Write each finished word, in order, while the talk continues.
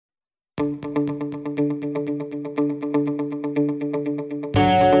Hi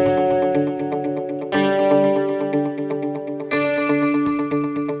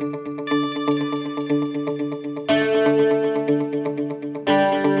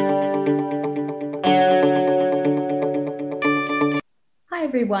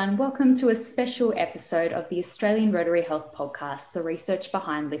everyone, welcome to a special episode of the Australian Rotary Health Podcast, The Research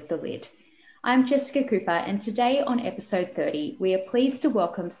Behind Lift the Lid. I'm Jessica Cooper, and today on episode 30, we are pleased to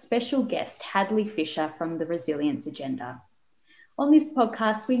welcome special guest Hadleigh Fischer from the Resilience Agenda. On this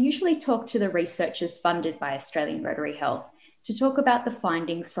podcast, we usually talk to the researchers funded by Australian Rotary Health to talk about the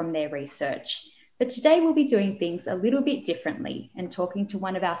findings from their research. But today we'll be doing things a little bit differently and talking to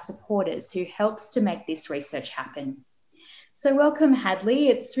one of our supporters who helps to make this research happen. So welcome, Hadleigh.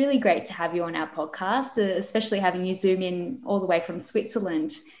 It's really great to have you on our podcast, especially having you Zoom in all the way from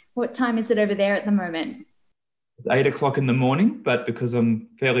Switzerland. What time is it over there at the moment? It's 8 o'clock in the morning, but because I'm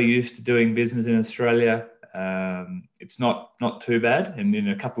fairly used to doing business in Australia, it's not too bad. And in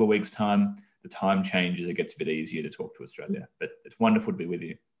a couple of weeks' time, the time changes. It gets a bit easier to talk to Australia, but it's wonderful to be with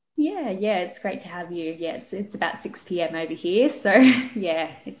you. Yeah, it's great to have you. Yes, it's about 6 p.m. over here. So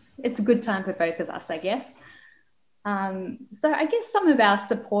yeah, it's a good time for both of us, I guess. So I guess some of our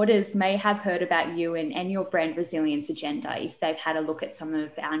supporters may have heard about you and your brand resilience agenda if they've had a look at some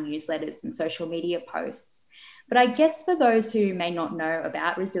of our newsletters and social media posts. But I guess for those who may not know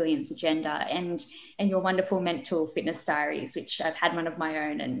about resilience agenda and your wonderful mental fitness diaries, which I've had one of my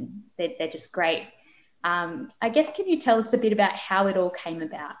own and they're just great. I guess, can you tell us a bit about how it all came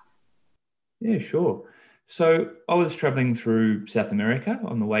about? Yeah, sure. So I was traveling through South America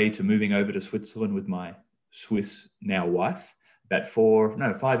on the way to moving over to Switzerland with my Swiss now wife about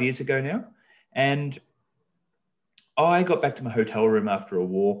 5 years ago now. And I got back to my hotel room after a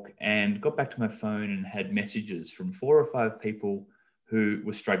walk and got back to my phone and had messages from 4 or 5 people who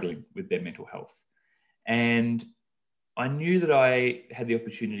were struggling with their mental health. And I knew that I had the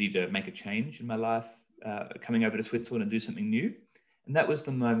opportunity to make a change in my life, coming over to Switzerland and do something new. And that was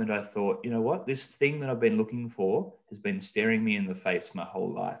the moment I thought, you know what, this thing that I've been looking for has been staring me in the face my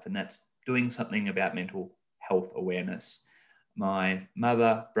whole life. And that's doing something about mental health awareness. My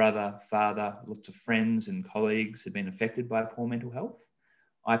mother, brother, father, lots of friends and colleagues have been affected by poor mental health.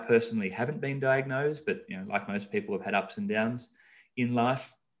 I personally haven't been diagnosed, but like most people, have had ups and downs in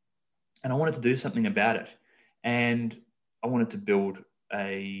life. And I wanted to do something about it. And I wanted to build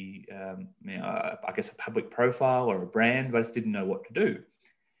a public profile or a brand, but I just didn't know what to do.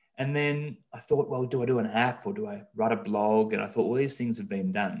 And then I thought, well, do I do an app or do I write a blog? And I thought, well, these things have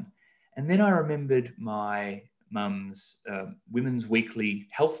been done. And then I remembered my mum's Women's Weekly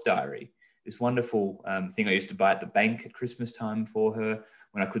Health Diary, this wonderful thing I used to buy at the bank at Christmas time for her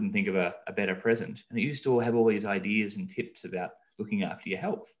when I couldn't think of a better present. And it used to have all these ideas and tips about looking after your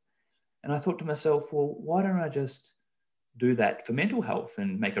health. And I thought to myself, well, why don't I just do that for mental health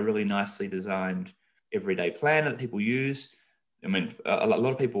and make a really nicely designed everyday planner that people use? I mean, a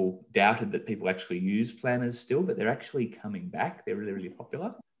lot of people doubted that people actually use planners still, but they're actually coming back. They're really, really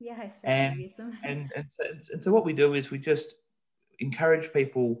popular. Yeah, I certainly use them. And so what we do is we just encourage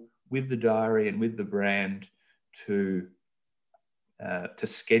people with the diary and with the brand to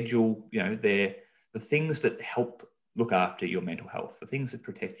schedule, the things that help look after your mental health, the things that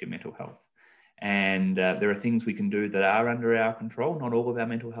protect your mental health. And there are things we can do that are under our control. Not all of our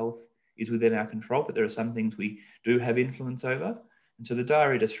mental health is within our control, but there are some things we do have influence over. And so the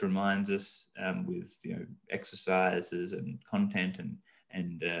diary just reminds us with exercises and content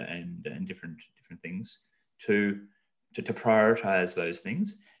and different things to prioritize those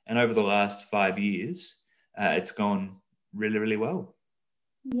things. And over the last 5 years, it's gone really, really well.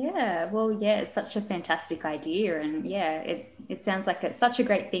 Yeah, well, it's such a fantastic idea. And it sounds like it's such a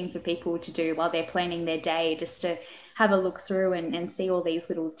great thing for people to do while they're planning their day, just to have a look through and see all these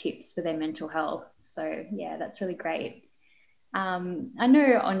little tips for their mental health. So yeah, that's really great. I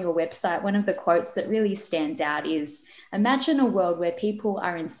know on your website, one of the quotes that really stands out is, imagine a world where people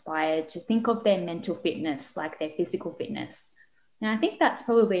are inspired to think of their mental fitness like their physical fitness. And I think that's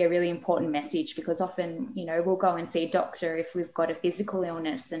probably a really important message, because often, we'll go and see a doctor if we've got a physical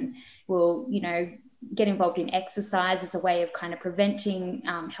illness, and we'll, get involved in exercise as a way of kind of preventing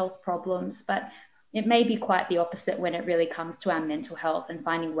health problems. But it may be quite the opposite when it really comes to our mental health and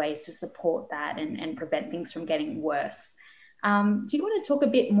finding ways to support that and prevent things from getting worse. Do you want to talk a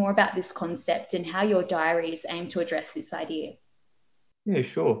bit more about this concept and how your diaries aim to address this idea? Yeah,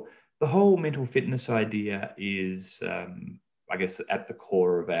 sure. The whole mental fitness idea is, I guess, at the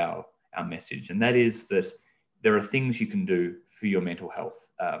core of our message. And that is that there are things you can do for your mental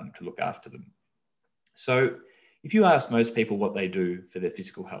health to look after them. So if you ask most people what they do for their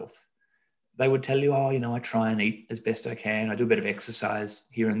physical health, they would tell you, I try and eat as best I can. I do a bit of exercise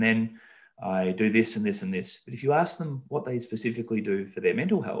here and then. I do this and this and this. But if you ask them what they specifically do for their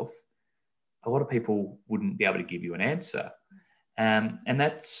mental health, a lot of people wouldn't be able to give you an answer. And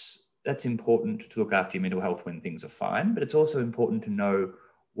that's important to look after your mental health when things are fine, but it's also important to know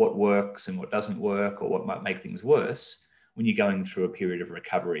what works and what doesn't work or what might make things worse when you're going through a period of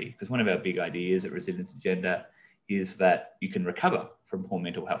recovery. Because one of our big ideas at Resilience Agenda is that you can recover from poor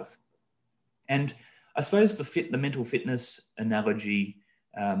mental health. And I suppose the mental fitness analogy,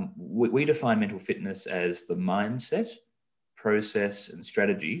 we define mental fitness as the mindset, process, and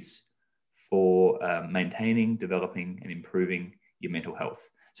strategies for maintaining, developing, and improving your mental health.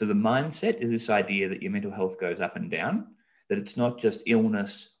 So the mindset is this idea that your mental health goes up and down, that it's not just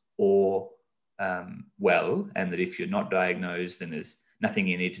illness or well, and that if you're not diagnosed, then there's nothing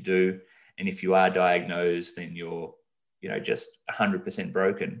you need to do. And if you are diagnosed, then you're just 100%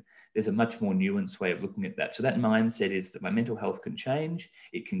 broken. There's a much more nuanced way of looking at that. So that mindset is that my mental health can change.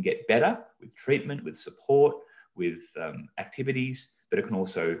 It can get better with treatment, with support, with activities, but it can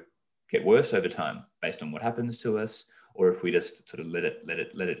also get worse over time based on what happens to us, or if we just sort of let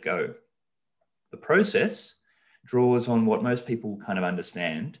it go. The process draws on what most people kind of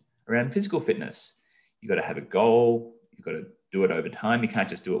understand around physical fitness. You've got to have a goal. You've got to do it over time. You can't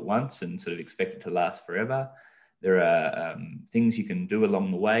just do it once and sort of expect it to last forever. There are things you can do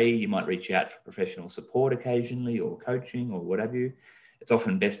along the way. You might reach out for professional support occasionally, or coaching, or what have you. It's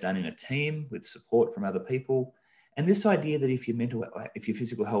often best done in a team with support from other people. And this idea that if your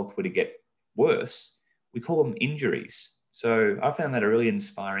physical health were to get worse, we call them injuries. So I found that a really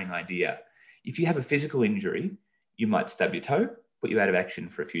inspiring idea. If you have a physical injury, you might stub your toe, put you out of action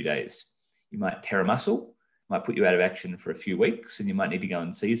for a few days. You might tear a muscle, might put you out of action for a few weeks, and you might need to go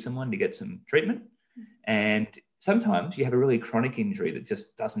and see someone to get some treatment. And sometimes you have a really chronic injury that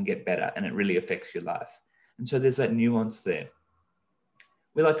just doesn't get better and it really affects your life. And so there's that nuance there.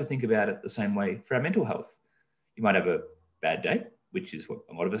 We like to think about it the same way for our mental health. You might have a bad day, which is what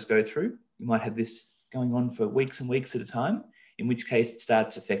a lot of us go through. You might have this going on for weeks and weeks at a time, in which case it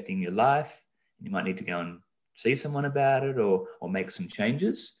starts affecting your life. And you might need to go and see someone about it or make some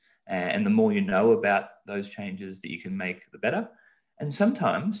changes. And the more you know about those changes that you can make, the better. And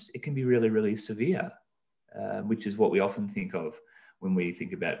sometimes it can be really, really severe, which is what we often think of when we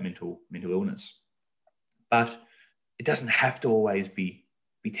think about mental illness. But it doesn't have to always be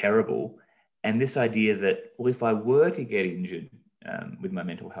terrible. And this idea that, well, if I were to get injured with my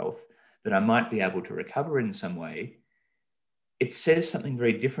mental health, that I might be able to recover in some way, it says something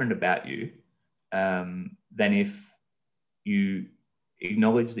very different about you than if you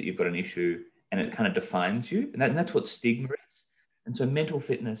acknowledge that you've got an issue and it kind of defines you. And that's what stigma is. And so mental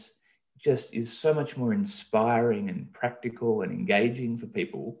fitness just is so much more inspiring and practical and engaging for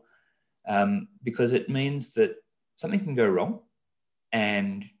people because it means that something can go wrong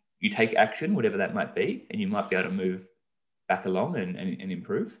and you take action, whatever that might be, and you might be able to move back along and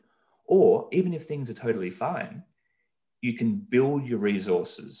improve. Or even if things are totally fine, you can build your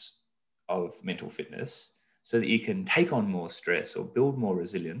resources of mental fitness so that you can take on more stress or build more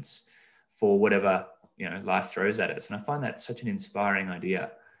resilience for whatever life throws at us. And I find that such an inspiring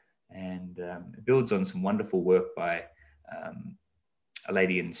idea. And it builds on some wonderful work by a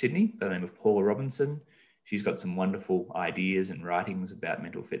lady in Sydney by the name of Paula Robinson. She's got some wonderful ideas and writings about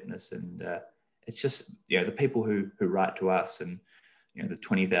mental fitness. And it's just, the people who write to us and, the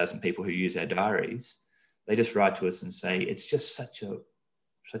 20,000 people who use our diaries, they just write to us and say, it's just such a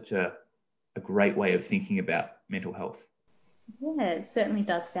great way of thinking about mental health. Yeah, it certainly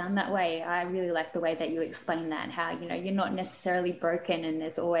does sound that way. I really like the way that you explain that, how, you're not necessarily broken and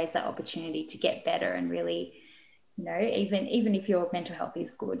there's always that opportunity to get better and really, even if your mental health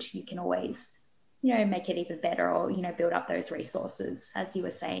is good, you can always, make it even better or, build up those resources, as you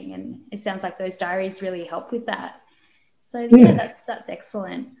were saying. And it sounds like those diaries really help with that. So yeah, that's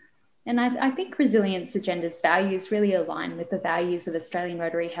excellent. And I think Resilience Agenda's values really align with the values of Australian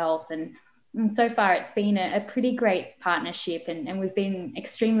Rotary Health. And so far, it's been a pretty great partnership, and we've been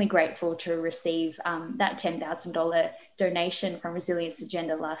extremely grateful to receive that $10,000 donation from Resilience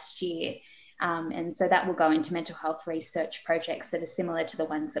Agenda last year. And so that will go into mental health research projects that are similar to the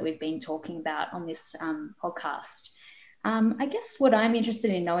ones that we've been talking about on this podcast. I guess what I'm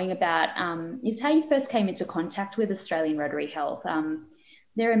interested in knowing about is how you first came into contact with Australian Rotary Health.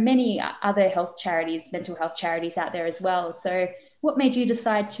 There are many other health charities, mental health charities out there as well. So what made you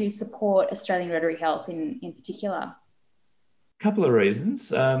decide to support Australian Rotary Health in particular? A couple of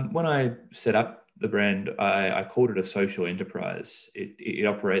reasons. When I set up the brand, I called it a social enterprise. It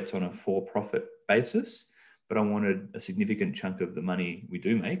operates on a for-profit basis, but I wanted a significant chunk of the money we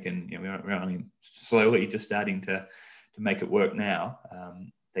do make, and we're only slowly just starting to make it work now,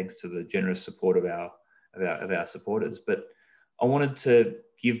 thanks to the generous support of our supporters. But I wanted to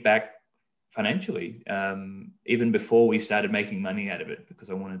give back financially, even before we started making money out of it, because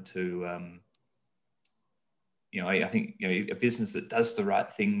I wanted to, I think a business that does the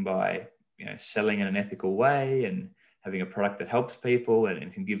right thing by selling in an ethical way and having a product that helps people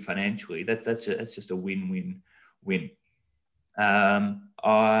and can give financially, that's just a win-win-win.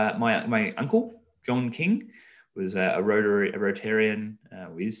 My uncle John King was a Rotarian,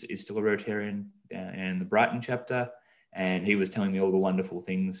 is still a Rotarian in the Brighton chapter, and he was telling me all the wonderful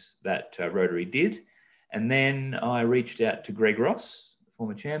things that Rotary did. And then I reached out to Greg Ross,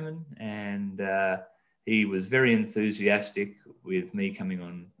 former chairman, and he was very enthusiastic with me coming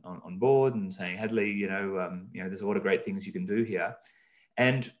on board and saying, Hadleigh, there's a lot of great things you can do here.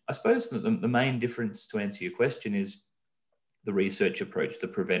 And I suppose that the main difference, to answer your question, is the research approach, the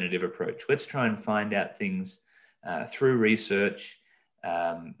preventative approach. Let's try and find out things through research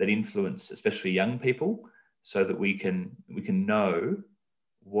that influence especially young people, so that we can know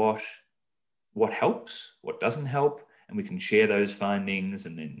what helps, what doesn't help, and we can share those findings,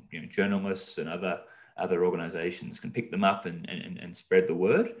 and then journalists and other organisations can pick them up and spread the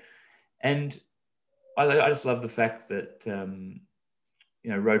word. And I just love the fact that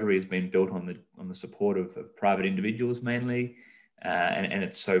Rotary has been built on the support of private individuals mainly, and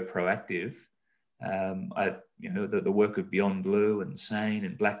it's so proactive. The work of Beyond Blue and Sane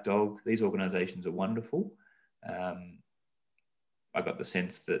and Black Dog, these organisations are wonderful. I got the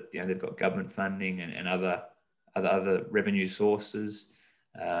sense that they've got government funding and other revenue sources,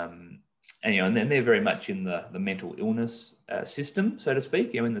 and they're very much in the mental illness system, so to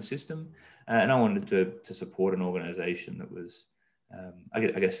speak, in the system. And I wanted to support an organisation that was, I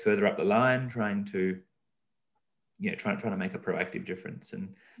guess, further up the line, trying to make a proactive difference.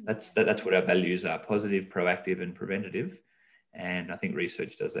 And that's what our values are: positive, proactive, and preventative. And I think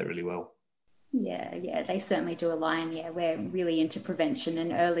research does that really well. Yeah, they certainly do align. Yeah, we're really into prevention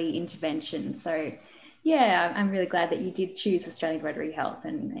and early intervention. So yeah, I'm really glad that you did choose Australian Rotary Health,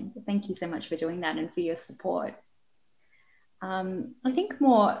 and thank you so much for doing that and for your support. I think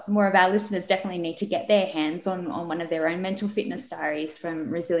more of our listeners definitely need to get their hands on one of their own mental fitness diaries from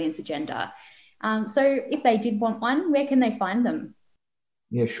Resilience Agenda. So if they did want one, where can they find them?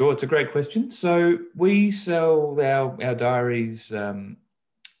 Yeah, sure. It's a great question. So we sell our diaries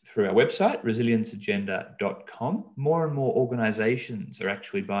through our website, resilienceagenda.com. More and more organisations are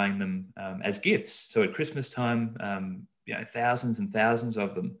actually buying them as gifts. So at Christmas time, thousands and thousands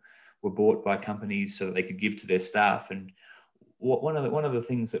of them were bought by companies so that they could give to their staff. And one of the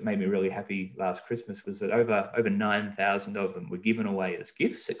things that made me really happy last Christmas was that over 9,000 of them were given away as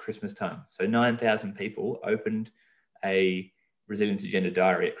gifts at Christmas time. So 9,000 people opened a Resilience Agenda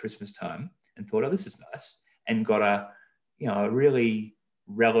diary at Christmas time and thought, oh, this is nice, and got a really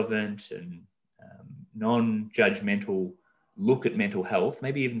relevant and non-judgmental look at mental health,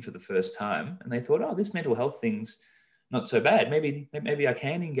 maybe even for the first time. And they thought, oh, this mental health thing's not so bad. Maybe I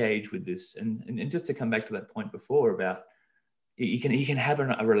can engage with this. And just to come back to that point before about you can have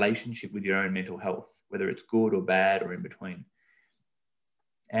a relationship with your own mental health, whether it's good or bad or in between.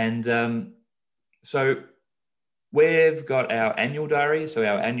 And so we've got our annual diary. So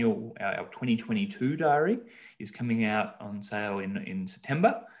our 2022 diary is coming out on sale in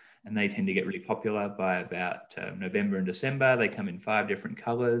September, and they tend to get really popular by about November and December. They come in 5 different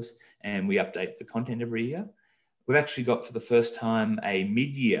colours, and we update the content every year. We've actually got, for the first time, a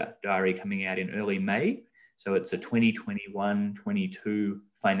mid-year diary coming out in early May. So it's a 2021-22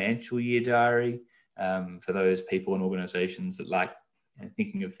 financial year diary for those people and organisations that like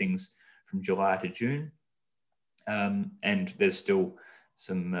thinking of things from July to June. And there's still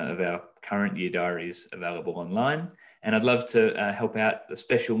some of our current year diaries available online. And I'd love to help out the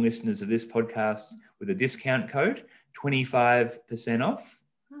special listeners of this podcast with a discount code, 25% off.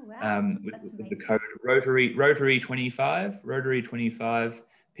 Oh, wow. With the code Rotary25, Rotary25.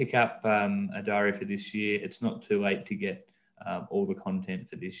 Pick up a diary for this year. It's not too late to get all the content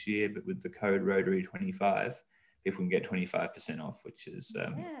for this year, but with the code Rotary25, people can get 25% off, which is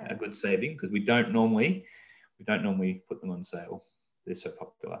a good saving, because we don't normally put them on sale. They're so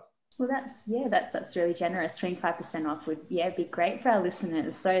popular. Well, that's really generous. 25% off would be great for our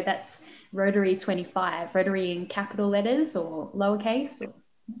listeners. So that's Rotary25, Rotary in capital letters or lowercase, or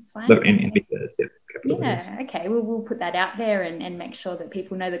that's fine. In big letters, capital letters. Okay. We'll put that out there and make sure that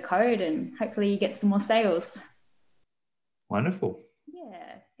people know the code, and hopefully you get some more sales. Wonderful.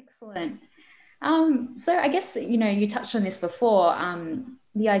 Yeah, excellent. So I guess, you touched on this before.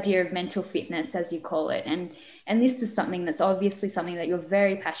 the idea of mental fitness, as you call it, and this is something that's obviously something that you're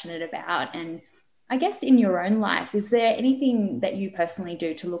very passionate about. And I guess in your own life, is there anything that you personally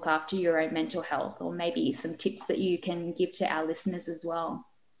do to look after your own mental health, or maybe some tips that you can give to our listeners as well?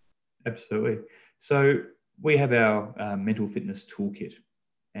 Absolutely. So we have our mental fitness toolkit,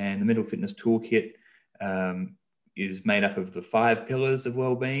 and the mental fitness toolkit is made up of the 5 pillars of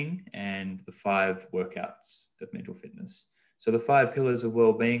well-being and the 5 workouts of mental fitness. So the 5 pillars of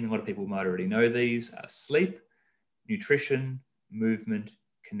well-being, a lot of people might already know these, are sleep, nutrition, movement,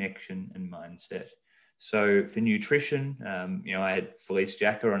 connection, and mindset. So for nutrition, I had Felice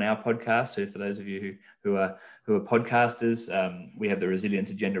Jacker on our podcast. So for those of you who are podcasters, we have the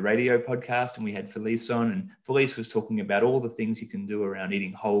Resilient Agenda Radio podcast, and we had Felice on, and Felice was talking about all the things you can do around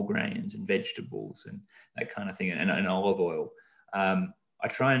eating whole grains and vegetables and that kind of thing, and olive oil.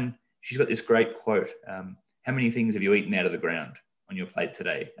 She's got this great quote, how many things have you eaten out of the ground on your plate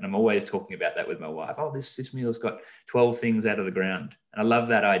today? And I'm always talking about that with my wife. Oh, this meal's got 12 things out of the ground. And I love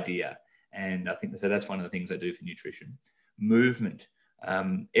that idea. And I think that's one of the things I do for nutrition. Movement.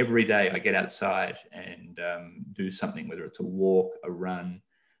 Every day I get outside and do something, whether it's a walk, a run,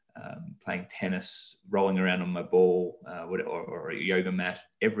 playing tennis, rolling around on my ball, or a yoga mat.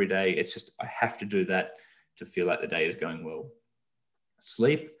 Every day, it's just, I have to do that to feel like the day is going well.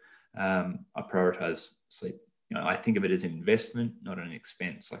 Sleep. I prioritize sleep. I think of it as an investment, not an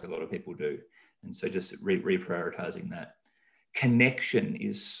expense, like a lot of people do. And so just reprioritizing that. Connection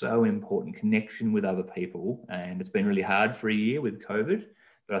is so important, connection with other people. And it's been really hard for a year with COVID.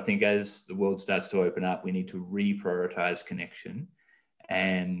 But I think as the world starts to open up, we need to reprioritize connection.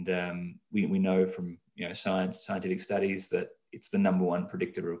 And we know from scientific studies that it's the number one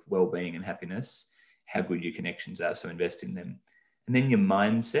predictor of well-being and happiness, how good your connections are. So invest in them. And then your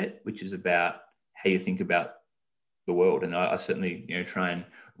mindset, which is about how you think about the world. And I certainly try and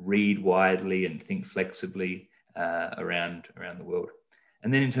read widely and think flexibly around the world.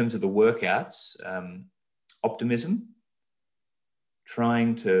 And then in terms of the workouts, optimism,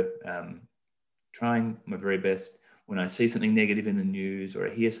 trying my very best when I see something negative in the news or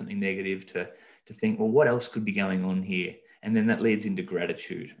I hear something negative to think, well, what else could be going on here? And then that leads into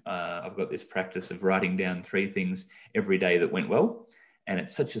gratitude. I've got this practice of writing down 3 things every day that went well. And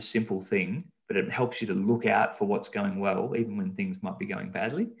it's such a simple thing, but it helps you to look out for what's going well, even when things might be going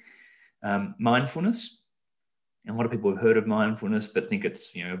badly. Mindfulness. And a lot of people have heard of mindfulness, but think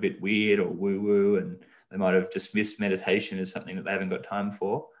it's a bit weird or woo-woo, and they might have dismissed meditation as something that they haven't got time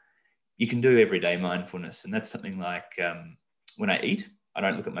for. You can do everyday mindfulness. And that's something like when I eat, I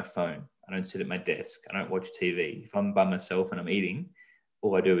don't look at my phone. I don't sit at my desk. I don't watch TV. If I'm by myself and I'm eating,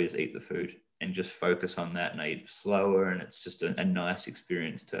 all I do is eat the food and just focus on that, and I eat slower, and it's just a nice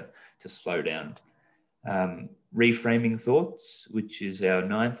experience to slow down. Reframing thoughts, which is our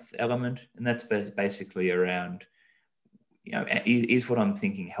 9th element, and that's basically around, is what I'm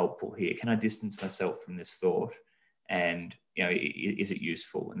thinking helpful here? Can I distance myself from this thought? And, is it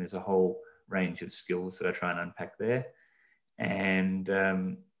useful? And there's a whole range of skills that I try and unpack there. And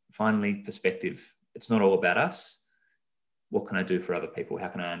finally, perspective. It's not all about us. What can I do for other people? How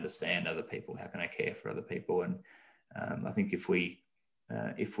can I understand other people? How can I care for other people? And I think if we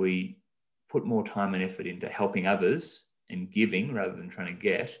put more time and effort into helping others and giving rather than trying to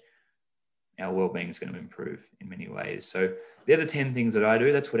get, our well-being is going to improve in many ways. So the other 10 things that I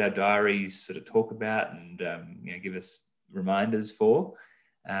do, that's what our diaries sort of talk about and give us reminders for.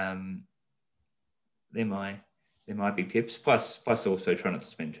 They're my big tips. Plus also try not to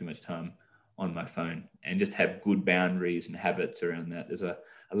spend too much time on my phone and just have good boundaries and habits around that. There's a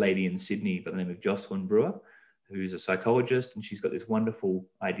lady in Sydney by the name of Jocelyn Brewer, who's a psychologist, and she's got this wonderful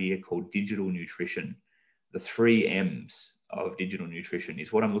idea called digital nutrition. The 3 M's of digital nutrition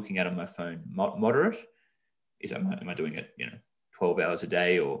is what I'm looking at on my phone. Moderate is, am I doing it 12 hours a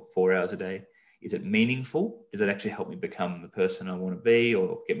day or 4 hours a day? Is it meaningful? Does it actually help me become the person I want to be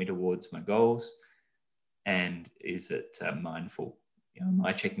or get me towards my goals? And is it mindful? Am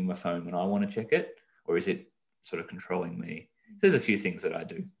I checking my phone when I want to check it, or is it sort of controlling me? There's a few things that I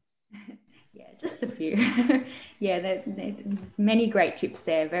do. Yeah, just a few. Yeah, there many great tips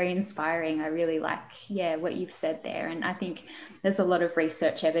there. Very inspiring. I really like, what you've said there. And I think there's a lot of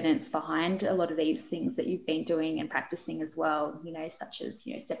research evidence behind a lot of these things that you've been doing and practicing as well, such as,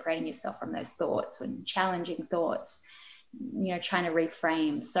 separating yourself from those thoughts and challenging thoughts, trying to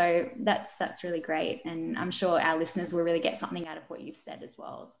reframe. So that's really great. And I'm sure our listeners will really get something out of what you've said as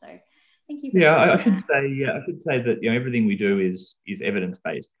well. So thank you for sharing I should say that everything we do is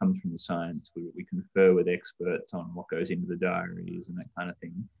evidence-based, comes from the science. We confer with experts on what goes into the diaries and that kind of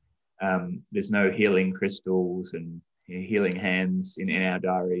thing. There's no healing crystals and healing hands in our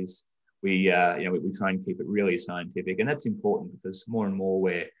diaries. We try and keep it really scientific, and that's important because more and more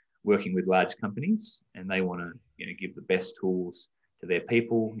we're working with large companies, and they want to give the best tools to their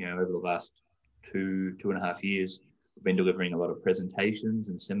people. Over the last 2.5 years, we've been delivering a lot of presentations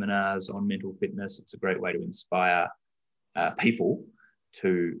and seminars on mental fitness. It's a great way to inspire people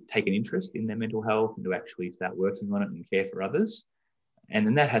to take an interest in their mental health and to actually start working on it and care for others. And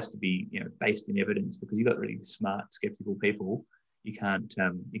then that has to be based in evidence, because you've got really smart, skeptical people. You can't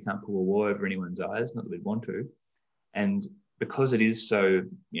pull a wool over anyone's eyes, not that we'd want to. And because it is so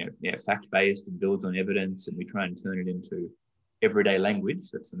fact-based and builds on evidence, and we try and turn it into everyday language,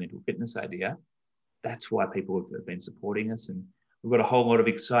 that's the mental fitness idea, that's why people have been supporting us. And we've got a whole lot of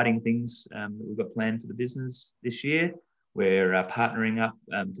exciting things that we've got planned for the business this year. We're partnering up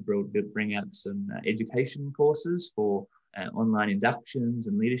to bring out some education courses for online inductions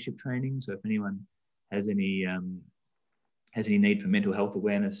and leadership training. So if anyone has any need for mental health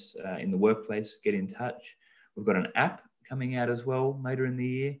awareness in the workplace, get in touch. We've got an app coming out as well later in the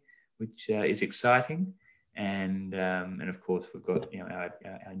year, which is exciting. And of course, we've got our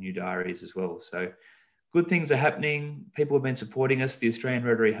new diaries as well. So good things are happening. People have been supporting us. The Australian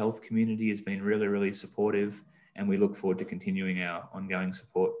Rotary Health community has been really, really supportive, and we look forward to continuing our ongoing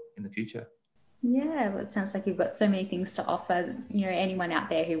support in the future. Yeah, well, it sounds like you've got so many things to offer, anyone out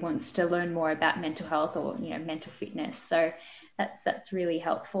there who wants to learn more about mental health or, mental fitness. So that's really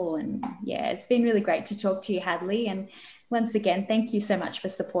helpful. And yeah, it's been really great to talk to you, Hadleigh. And once again, thank you so much for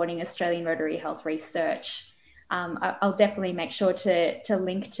supporting Australian Rotary Health Research. I'll definitely make sure to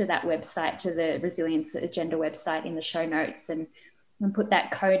link to that website, to the Resilience Agenda website in the show notes, and put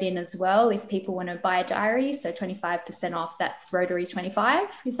that code in as well if people want to buy a diary. So 25% off, that's Rotary 25.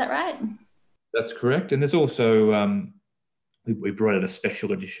 Is that right? That's correct. And there's also, we brought out a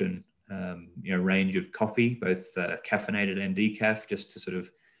special edition, range of coffee, both caffeinated and decaf, just to sort of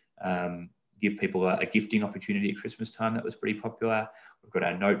give people a gifting opportunity at Christmas time. That was pretty popular. We've got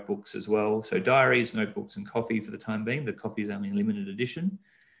our notebooks as well. So diaries, notebooks, and coffee for the time being. The coffee is only a limited edition,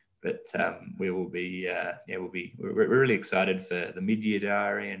 but we're really excited for the mid-year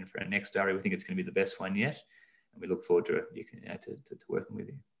diary and for our next diary. We think it's going to be the best one yet, and we look forward to working with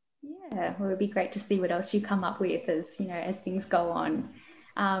you. Yeah, well, it'd be great to see what else you come up with as things go on.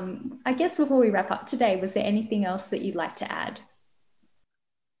 I guess before we wrap up today, was there anything else that you'd like to add?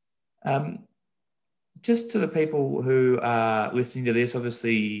 Just to the people who are listening to this,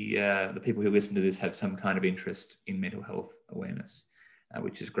 obviously the people who listen to this have some kind of interest in mental health awareness,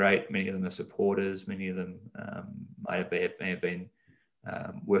 which is great. Many of them are supporters. Many of them may have been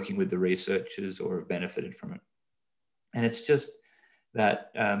working with the researchers or have benefited from it. And it's just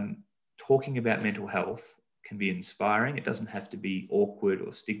that talking about mental health can be inspiring. It doesn't have to be awkward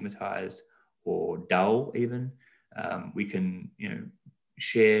or stigmatized or dull even. We can,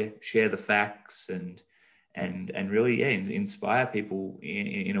 share the facts and really, inspire people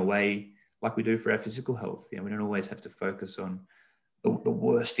in a way like we do for our physical health. We don't always have to focus on the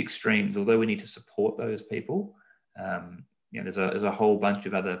worst extremes, although we need to support those people. There's a whole bunch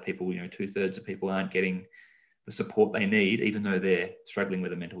of other people, 2/3 of people aren't getting the support they need, even though they're struggling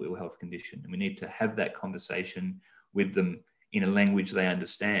with a mental ill health condition. And we need to have that conversation with them in a language they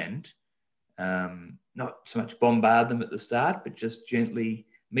understand. Not so much bombard them at the start, but just gently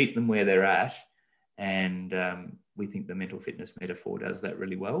meet them where they're at. And we think the mental fitness metaphor does that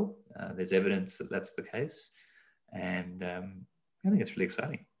really well. There's evidence that that's the case. And I think it's really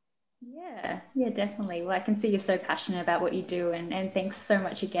exciting. Yeah, definitely. Well, I can see you're so passionate about what you do, and thanks so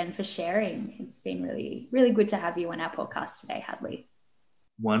much again for sharing. It's been really, really good to have you on our podcast today, Hadleigh.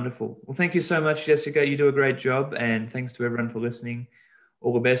 Wonderful. Well, thank you so much, Jessica. You do a great job, and thanks to everyone for listening.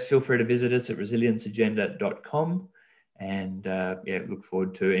 All the best. Feel free to visit us at resilienceagenda.com, and look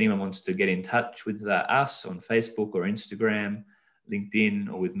forward to anyone wants to get in touch with us on Facebook or Instagram,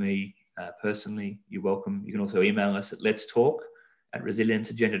 LinkedIn, or with me personally. You're welcome. You can also email us at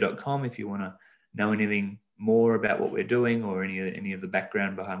letstalk@resilienceagenda.com if you want to know anything more about what we're doing or any of the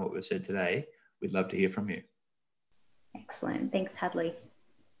background behind what we've said today. We'd love to hear from you. Excellent. Thanks, Hadleigh.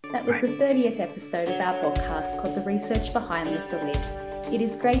 That was the 30th episode of our podcast called The Research Behind Lift the Lid. It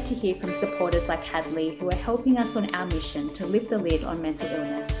is great to hear from supporters like Hadleigh who are helping us on our mission to lift the lid on mental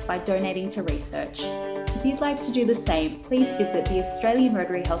illness by donating to research. If you'd like to do the same, please visit the Australian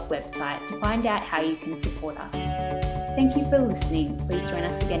Rotary Health website to find out how you can support us. Thank you for listening. Please join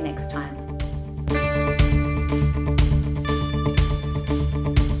us again next time.